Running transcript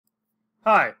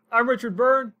Hi, I'm Richard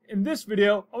Byrne. In this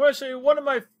video, I want to show you one of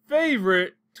my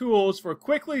favorite tools for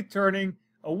quickly turning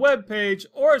a web page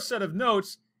or a set of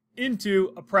notes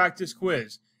into a practice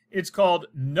quiz. It's called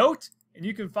Knowt, and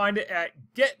you can find it at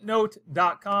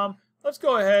getknowt.com. Let's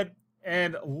go ahead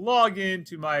and log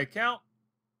into my account.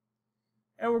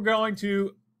 And we're going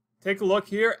to take a look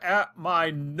here at my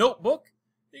notebook.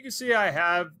 You can see I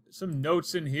have some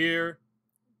notes in here.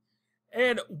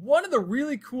 And one of the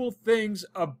really cool things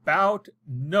about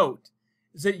Knowt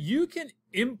is that you can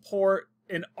import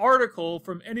an article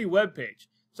from any web page.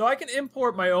 So I can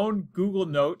import my own Google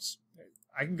Notes.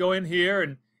 I can go in here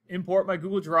and import my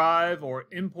Google Drive or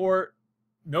import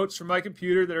notes from my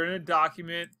computer that are in a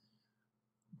document.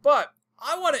 But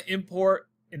I want to import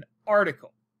an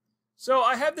article. So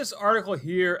I have this article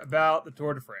here about the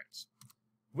Tour de France.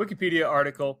 Wikipedia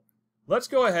article. Let's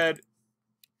go ahead,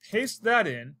 paste that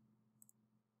in,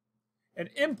 and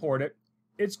import it.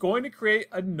 It's going to create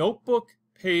a notebook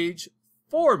page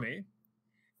for me,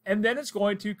 and then it's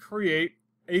going to create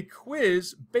a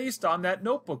quiz based on that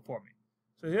notebook for me.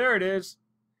 So there it is.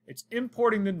 It's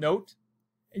importing the note,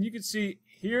 and you can see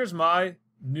here's my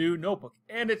new notebook,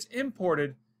 and it's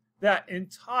imported that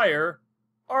entire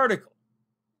article.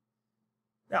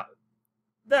 Now,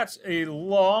 that's a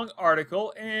long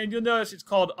article, and you'll notice it's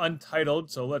called Untitled,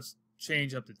 so let's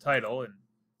change up the title and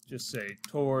just say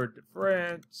Tour de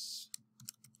France.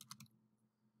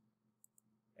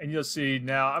 And you'll see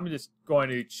now I'm just going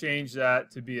to change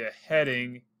that to be a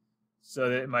heading so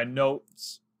that in my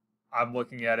notes I'm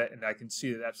looking at it and I can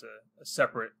see that that's a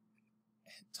separate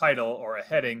title or a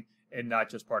heading and not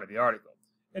just part of the article.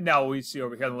 And now we see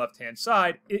over here on the left-hand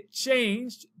side, it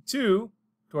changed to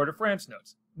Tour de France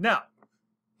notes. Now,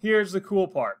 here's the cool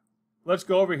part. Let's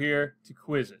go over here to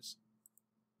quizzes.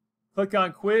 Click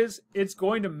on quiz. It's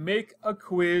going to make a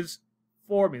quiz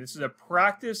for me. This is a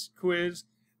practice quiz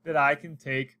that I can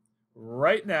take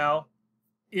right now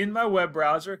in my web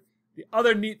browser. The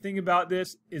other neat thing about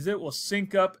this is it will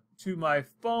sync up to my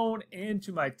phone and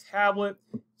to my tablet.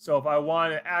 So if I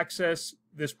want to access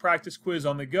this practice quiz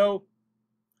on the go,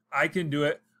 I can do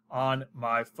it on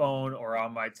my phone or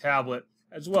on my tablet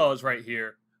as well as right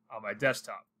here on my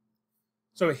desktop.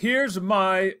 So here's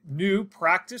my new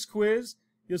practice quiz.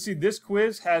 You'll see this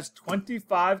quiz has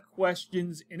 25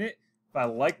 questions in it. If I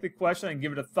like the question, I can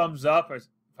give it a thumbs up. If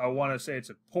I want to say it's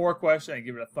a poor question, I can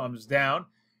give it a thumbs down.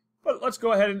 But let's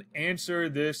go ahead and answer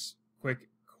this quick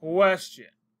question.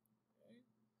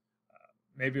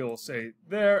 Maybe we'll say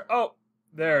there. Oh,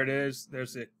 there it is.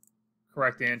 There's the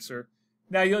correct answer.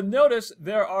 Now you'll notice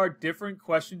there are different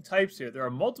question types here. There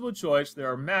are multiple choice, there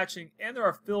are matching, and there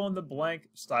are fill-in-the-blank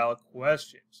style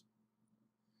questions.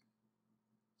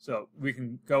 So we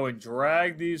can go and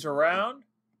drag these around.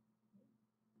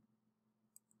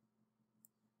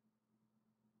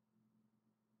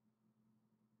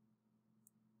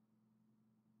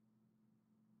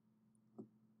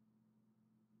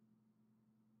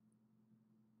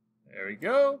 There we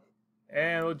go.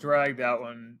 And we'll drag that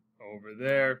one over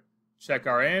there. Check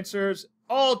our answers.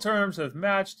 All terms have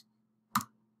matched.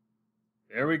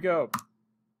 There we go.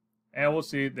 And we'll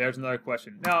see, there's another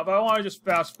question. Now, if I want to just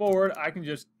fast forward, I can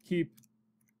just keep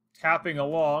tapping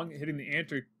along, hitting the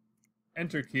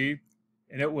enter key,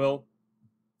 and it will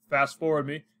fast forward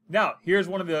me. Now, here's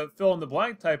one of the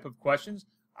fill-in-the-blank type of questions.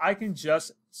 I can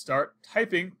just start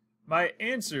typing my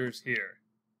answers here.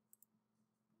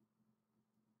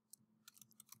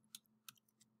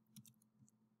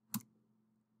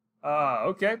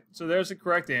 Okay, so there's the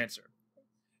correct answer.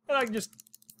 And I can just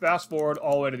fast forward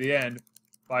all the way to the end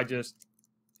by just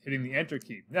hitting the enter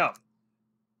key. Now,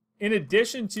 in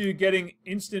addition to getting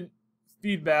instant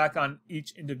feedback on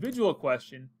each individual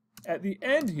question, at the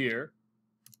end here,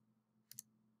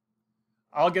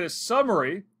 I'll get a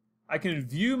summary. I can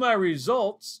view my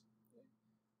results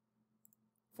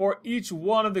for each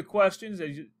one of the questions.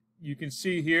 As you can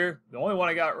see here, the only one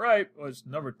I got right was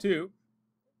number 2.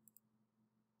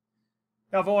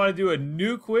 Now, if I want to do a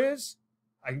new quiz,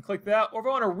 I can click that. Or if I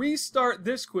want to restart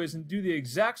this quiz and do the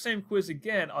exact same quiz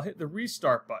again, I'll hit the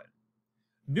restart button.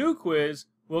 New quiz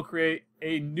will create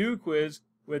a new quiz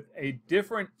with a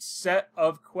different set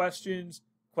of questions.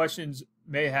 Questions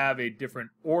may have a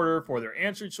different order for their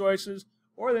answer choices,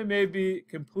 or they may be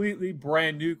completely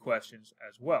brand new questions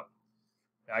as well.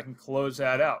 Now, I can close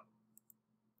that out.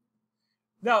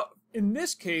 Now, in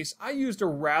this case, I used a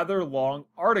rather long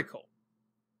article.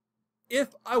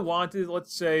 If I wanted,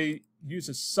 let's say, use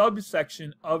a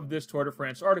subsection of this Tour de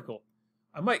France article,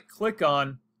 I might click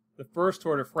on the first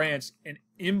Tour de France and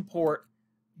import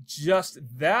just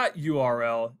that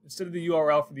URL instead of the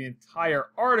URL for the entire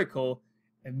article,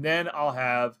 and then I'll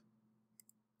have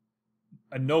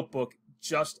a notebook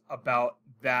just about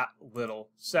that little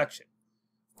section.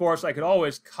 Of course, I could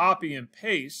always copy and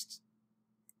paste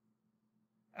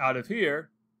out of here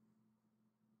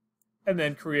and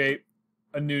then create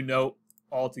a new note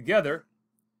altogether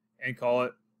and call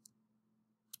it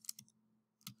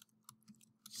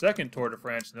Second Tour de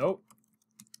France Note.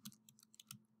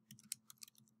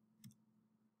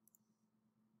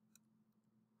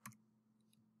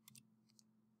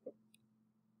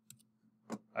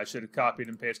 I should have copied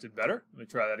and pasted better. Let me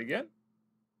try that again.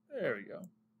 There we go.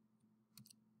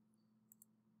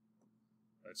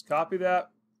 Let's copy that,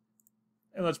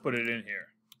 and let's put it in here.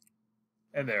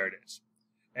 And there it is.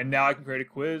 And now I can create a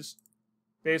quiz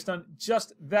based on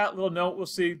just that little note. We'll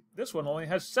see this one only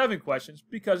has 7 questions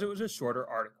because it was a shorter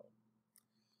article.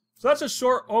 So that's a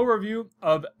short overview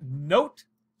of Knowt.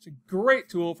 It's a great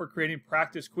tool for creating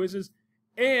practice quizzes.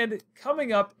 And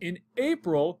coming up in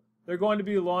April, they're going to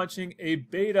be launching a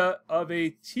beta of a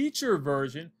teacher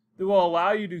version that will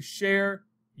allow you to share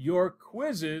your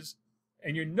quizzes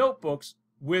and your notebooks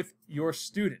with your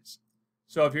students.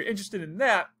 So if you're interested in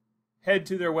that, head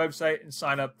to their website and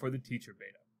sign up for the teacher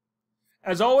beta.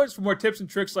 As always, for more tips and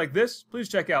tricks like this, please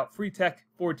check out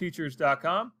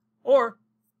freetech4teachers.com or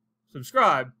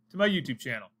subscribe to my YouTube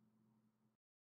channel.